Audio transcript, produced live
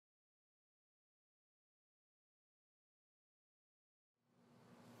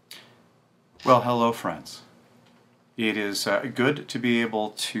Well, hello, friends. It is good to be able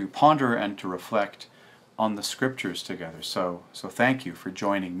to ponder and to reflect on the scriptures together. So thank you for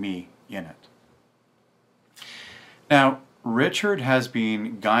joining me in it. Now, Richard has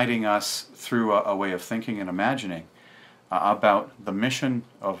been guiding us through a way of thinking and imagining about the mission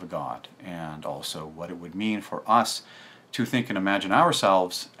of God and also what it would mean for us to think and imagine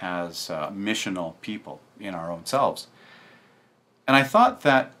ourselves as missional people in our own selves. And I thought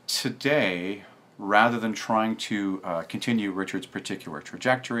that today, rather than trying to continue Richard's particular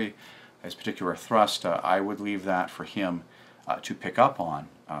trajectory, his particular thrust, I would leave that for him to pick up on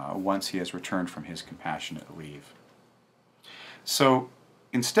once he has returned from his compassionate leave. So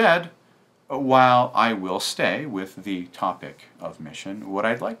instead, while I will stay with the topic of mission, what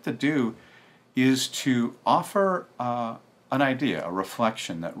I'd like to do is to offer an idea, a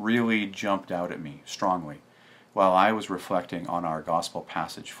reflection that really jumped out at me strongly while I was reflecting on our gospel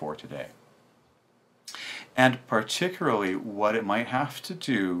passage for today. And particularly what it might have to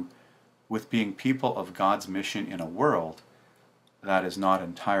do with being people of God's mission in a world that is not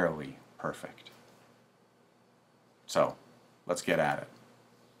entirely perfect. So, let's get at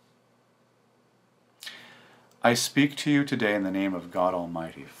it. I speak to you today in the name of God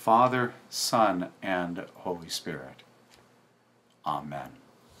Almighty, Father, Son, and Holy Spirit. Amen.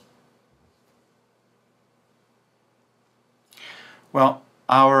 Well,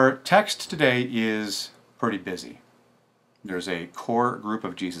 our text today is pretty busy. There's a core group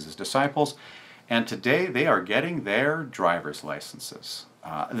of Jesus' disciples, and today they are getting their driver's licenses.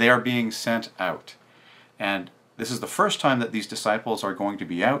 They are being sent out. And this is the first time that these disciples are going to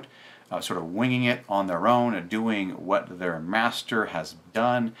be out, sort of winging it on their own and doing what their master has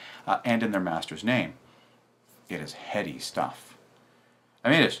done, and in their master's name. It is heady stuff. I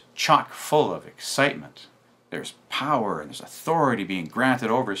mean, it's chock full of excitement. There's power and there's authority being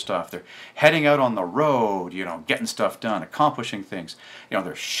granted over stuff. They're heading out on the road, getting stuff done, accomplishing things.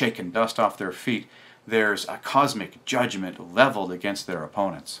 They're shaking dust off their feet. There's a cosmic judgment leveled against their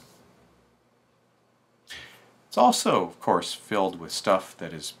opponents. It's also, of course, filled with stuff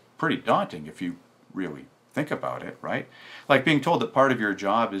that is pretty daunting if you really think about it, right? Like being told that part of your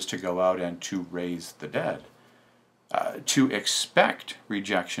job is to go out and to raise the dead. To expect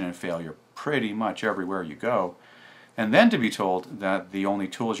rejection and failure pretty much everywhere you go, and then to be told that the only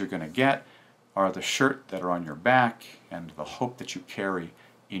tools you're going to get are the shirt that are on your back and the hope that you carry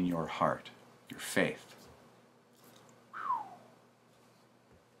in your heart, your faith.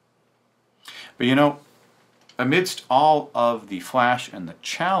 But amidst all of the flash and the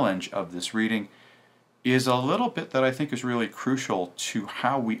challenge of this reading is a little bit that I think is really crucial to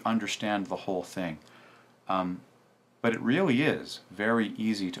how we understand the whole thing. But it really is very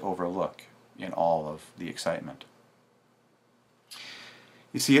easy to overlook in all of the excitement.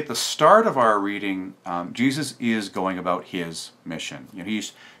 You see, at the start of our reading, Jesus is going about his mission.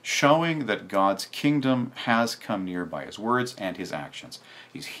 He's showing that God's kingdom has come near by his words and his actions.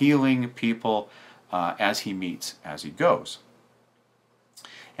 He's healing people as he meets, as he goes.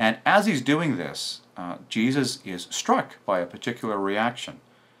 And as he's doing this, Jesus is struck by a particular reaction.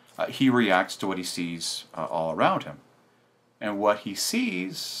 He reacts to what he sees all around him. And what he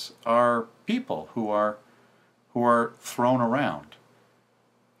sees are people who are thrown around.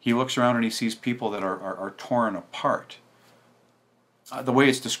 He looks around and he sees people that are torn apart. The way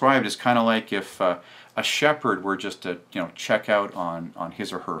it's described is kind of like if a shepherd were just to check out on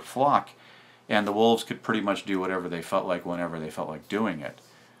his or her flock, and the wolves could pretty much do whatever they felt like whenever they felt like doing it.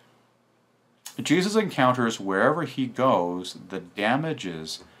 Jesus encounters wherever he goes the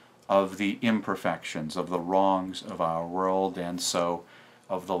damages of the imperfections, of the wrongs of our world, and so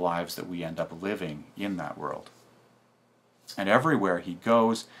of the lives that we end up living in that world. And everywhere he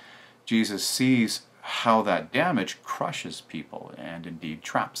goes, Jesus sees how that damage crushes people and indeed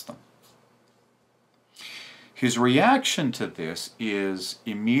traps them. His reaction to this is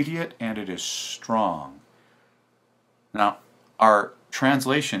immediate and it is strong. Now, our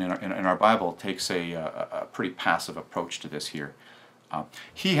translation in our Bible takes a pretty passive approach to this here.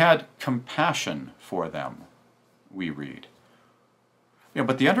 He had compassion for them, we read.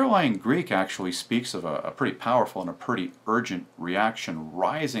 But the underlying Greek actually speaks of a pretty powerful and a pretty urgent reaction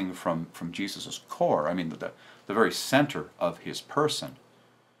rising from Jesus' core, the very center of his person.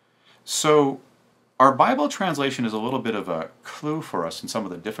 So our Bible translation is a little bit of a clue for us in some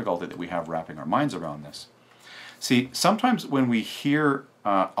of the difficulty that we have wrapping our minds around this. See, sometimes when we hear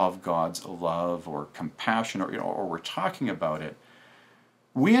of God's love or compassion or we're talking about it,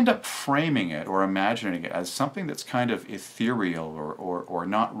 we end up framing it or imagining it as something that's kind of ethereal or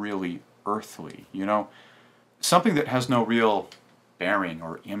not really earthly, something that has no real bearing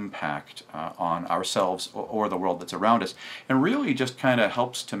or impact on ourselves or the world that's around us, and really just kind of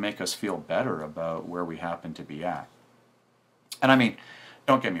helps to make us feel better about where we happen to be at. And I mean,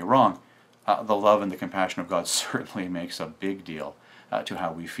 don't get me wrong, the love and the compassion of God certainly makes a big deal to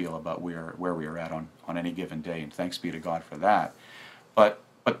how we feel about where we are at on any given day, and thanks be to God for that. But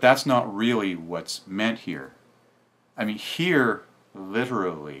that's not really what's meant here. I mean, here,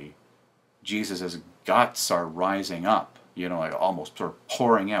 literally, Jesus' guts are rising up, like almost sort of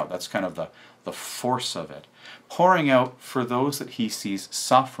pouring out. That's kind of the force of it. Pouring out for those that he sees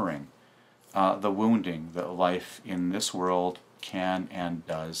suffering the wounding that life in this world can and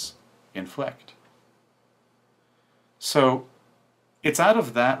does inflict. So it's out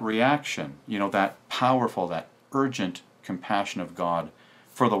of that reaction, that powerful, that urgent compassion of God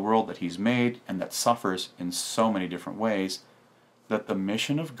for the world that he's made and that suffers in so many different ways, that the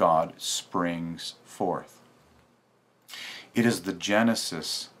mission of God springs forth. It is the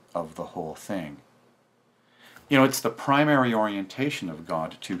genesis of the whole thing. It's the primary orientation of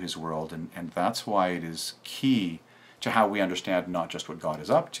God to his world, and that's why it is key to how we understand not just what God is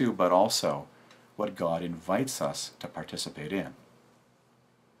up to, but also what God invites us to participate in.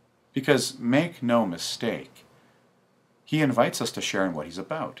 Because make no mistake, he invites us to share in what he's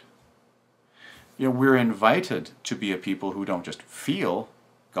about. We're invited to be a people who don't just feel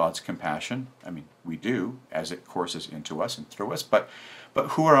God's compassion. I mean, we do, as it courses into us and through us, but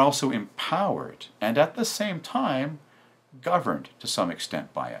who are also empowered and at the same time governed to some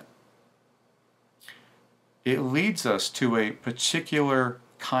extent by it. It leads us to a particular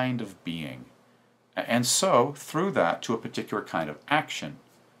kind of being, and so, through that, to a particular kind of action.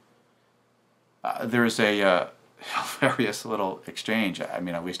 There's a hilarious little exchange. I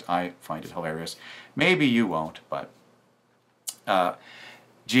mean, at least I find it hilarious. Maybe you won't, but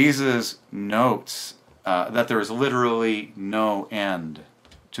Jesus notes that there is literally no end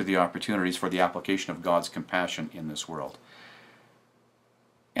to the opportunities for the application of God's compassion in this world.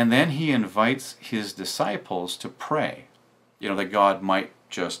 And then he invites his disciples to pray, that God might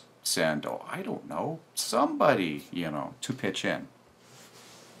just send, somebody, to pitch in.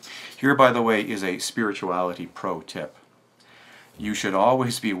 Here, by the way, is a spirituality pro tip. You should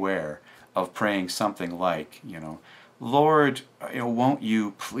always beware of praying something like, Lord, won't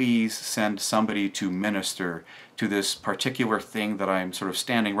you please send somebody to minister to this particular thing that I'm sort of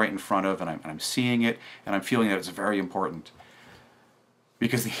standing right in front of, and I'm seeing it, and I'm feeling that it's very important.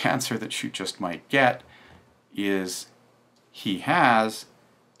 Because the answer that you just might get is, he has,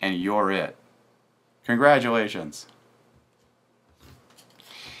 and you're it. Congratulations.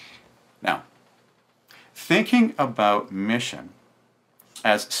 Now, thinking about mission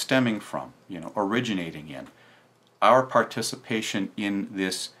as stemming from, originating in, our participation in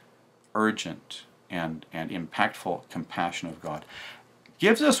this urgent and impactful compassion of God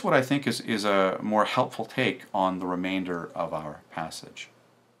gives us what I think is a more helpful take on the remainder of our passage.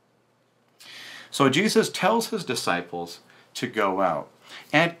 So Jesus tells his disciples to go out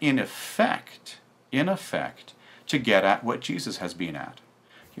and in effect, to get at what Jesus has been at.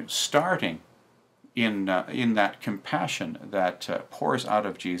 Starting in that compassion that pours out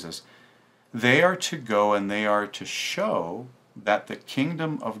of Jesus, they are to go and they are to show that the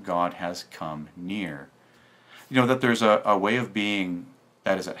kingdom of God has come near. That there's a way of being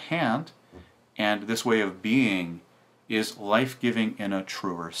that is at hand, and this way of being is life-giving in a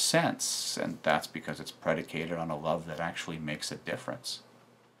truer sense, and that's because it's predicated on a love that actually makes a difference.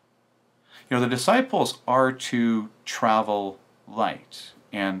 The disciples are to travel light,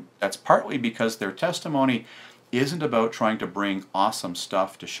 and that's partly because their testimony isn't about trying to bring awesome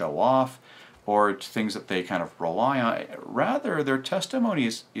stuff to show off or things that they kind of rely on. Rather, their testimony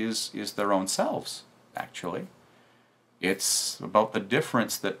is their own selves, actually. It's about the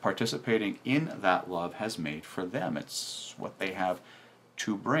difference that participating in that love has made for them. It's what they have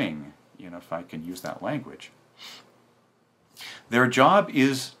to bring, if I can use that language. Their job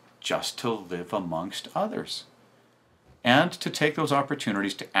is just to live amongst others and to take those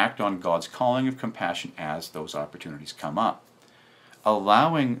opportunities to act on God's calling of compassion as those opportunities come up,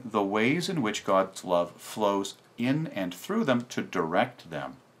 allowing the ways in which God's love flows in and through them to direct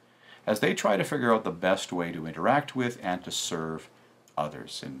them as they try to figure out the best way to interact with and to serve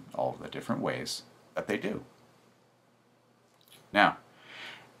others in all the different ways that they do. Now,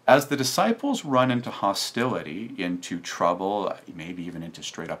 as the disciples run into hostility, into trouble, maybe even into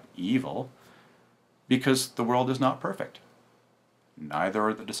straight up evil, because the world is not perfect. Neither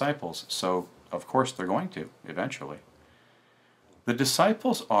are the disciples, so of course they're going to, eventually. The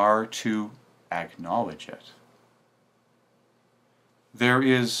disciples are to acknowledge it. There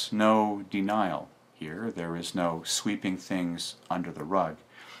is no denial here. There is no sweeping things under the rug.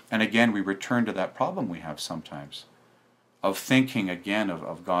 And again, we return to that problem we have sometimes of thinking again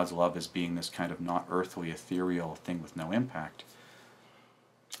of God's love as being this kind of not earthly, ethereal thing with no impact.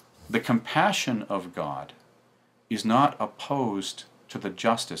 The compassion of God is not opposed to the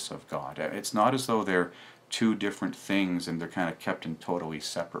justice of God. It's not as though they're two different things and they're kind of kept in totally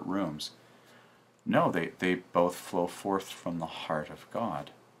separate rooms. No, they both flow forth from the heart of God.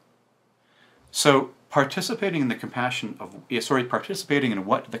 So participating in the compassion of, participating in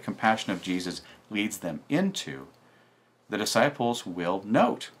what the compassion of Jesus leads them into, the disciples will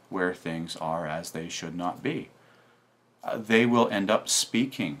note where things are as they should not be. They will end up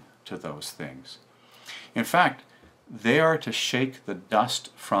speaking to those things. In fact, they are to shake the dust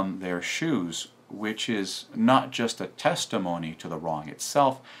from their shoes, which is not just a testimony to the wrong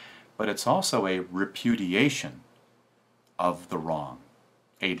itself, but it's also a repudiation of the wrong,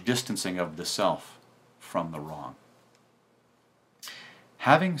 a distancing of the self from the wrong.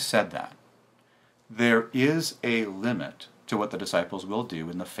 Having said that, there is a limit to what the disciples will do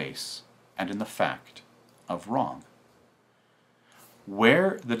in the face and in the fact of wrong.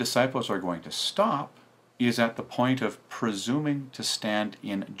 Where the disciples are going to stop is at the point of presuming to stand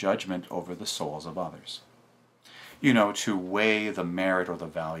in judgment over the souls of others. You know, to weigh the merit or the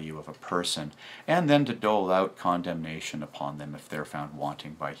value of a person, and then to dole out condemnation upon them if they're found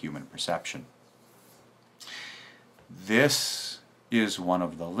wanting by human perception. This is one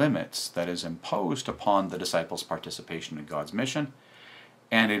of the limits that is imposed upon the disciples' participation in God's mission,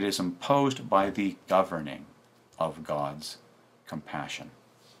 and it is imposed by the governing of God's compassion.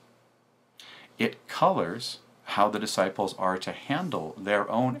 It colors how the disciples are to handle their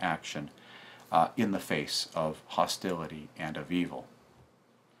own action in the face of hostility and of evil.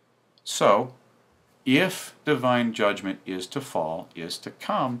 So, if divine judgment is to fall, is to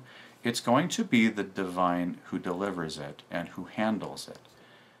come, it's going to be the divine who delivers it and who handles it.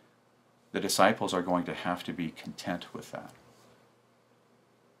 The disciples are going to have to be content with that.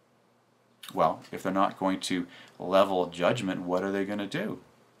 Well, if they're not going to level judgment, what are they going to do?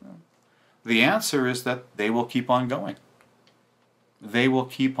 The answer is that they will keep on going. They will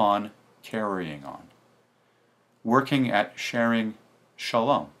keep on carrying on, working at sharing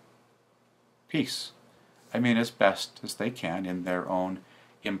shalom, peace. I mean, as best as they can in their own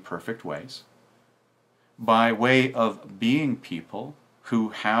imperfect ways, by way of being people who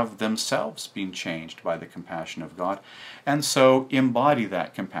have themselves been changed by the compassion of God, and so embody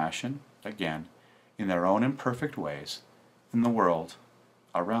that compassion, again, in their own imperfect ways, in the world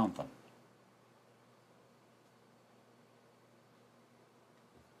around them.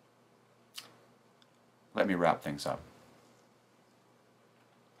 Let me wrap things up.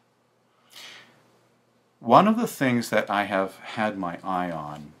 One of the things that I have had my eye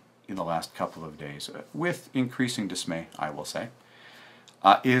on in the last couple of days, with increasing dismay, I will say,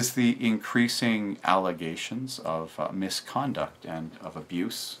 is the increasing allegations of misconduct and of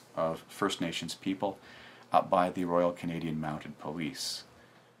abuse of First Nations people by the Royal Canadian Mounted Police,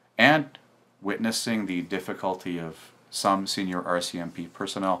 and witnessing the difficulty of some senior RCMP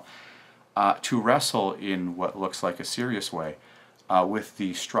personnel to wrestle in what looks like a serious way with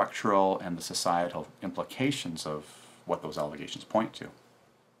the structural and the societal implications of what those allegations point to.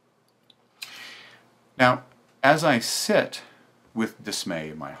 Now, as I sit with dismay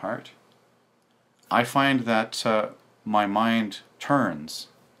in my heart, I find that my mind turns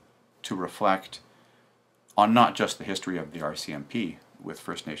to reflect on not just the history of the RCMP with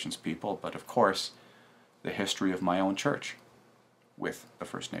First Nations people, but of course the history of my own church with the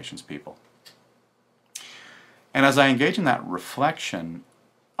First Nations people. And as I engage in that reflection,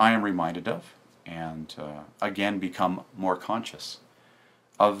 I am reminded of, and again become more conscious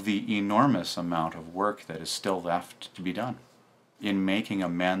of the enormous amount of work that is still left to be done in making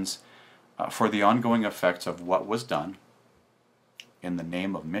amends for the ongoing effects of what was done in the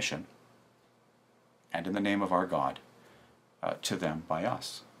name of mission and in the name of our God to them by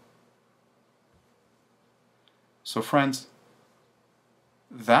us. So friends,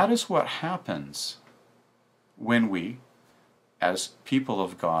 that is what happens when we, as people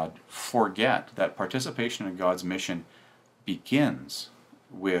of God, forget that participation in God's mission begins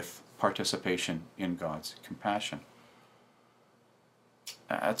with participation in God's compassion.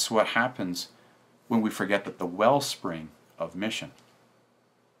 That's what happens when we forget that the wellspring of mission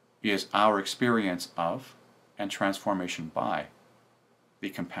is our experience of and transformation by the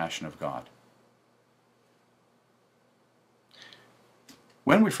compassion of God.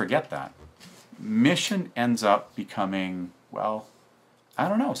 When we forget that, mission ends up becoming, well, I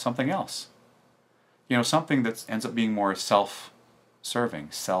don't know, something else. You know, something that ends up being more self-serving,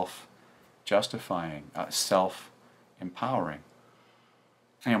 self-generated. self-justifying, self-empowering.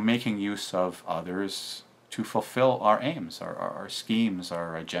 Making use of others to fulfill our aims, our schemes,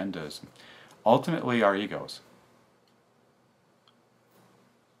 our agendas, ultimately our egos.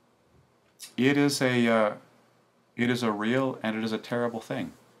 It is a real and it is a terrible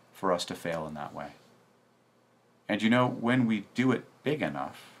thing for us to fail in that way. And when we do it big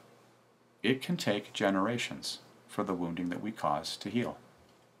enough, it can take generations for the wounding that we cause to heal.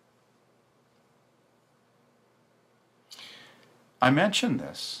 I mention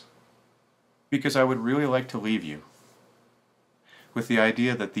this because I would really like to leave you with the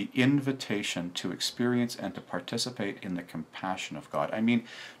idea that the invitation to experience and to participate in the compassion of God,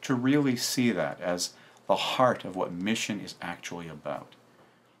 to really see that as the heart of what mission is actually about,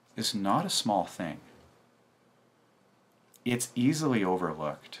 is not a small thing. It's easily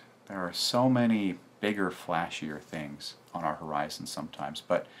overlooked. There are so many bigger, flashier things on our horizon sometimes,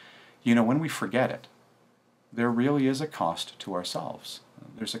 but when we forget it, there really is a cost to ourselves.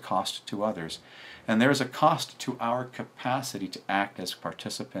 There's a cost to others. And there's a cost to our capacity to act as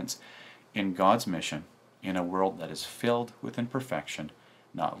participants in God's mission in a world that is filled with imperfection,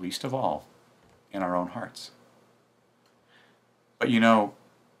 not least of all in our own hearts. But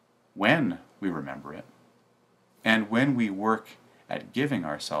when we remember it, and when we work at giving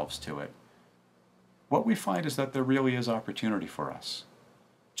ourselves to it, what we find is that there really is opportunity for us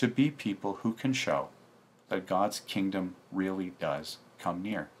to be people who can show that God's kingdom really does come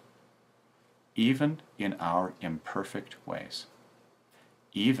near, even in our imperfect ways,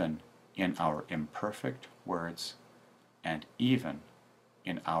 even in our imperfect words, and even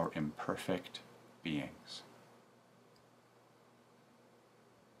in our imperfect beings.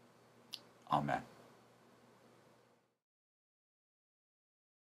 Amen.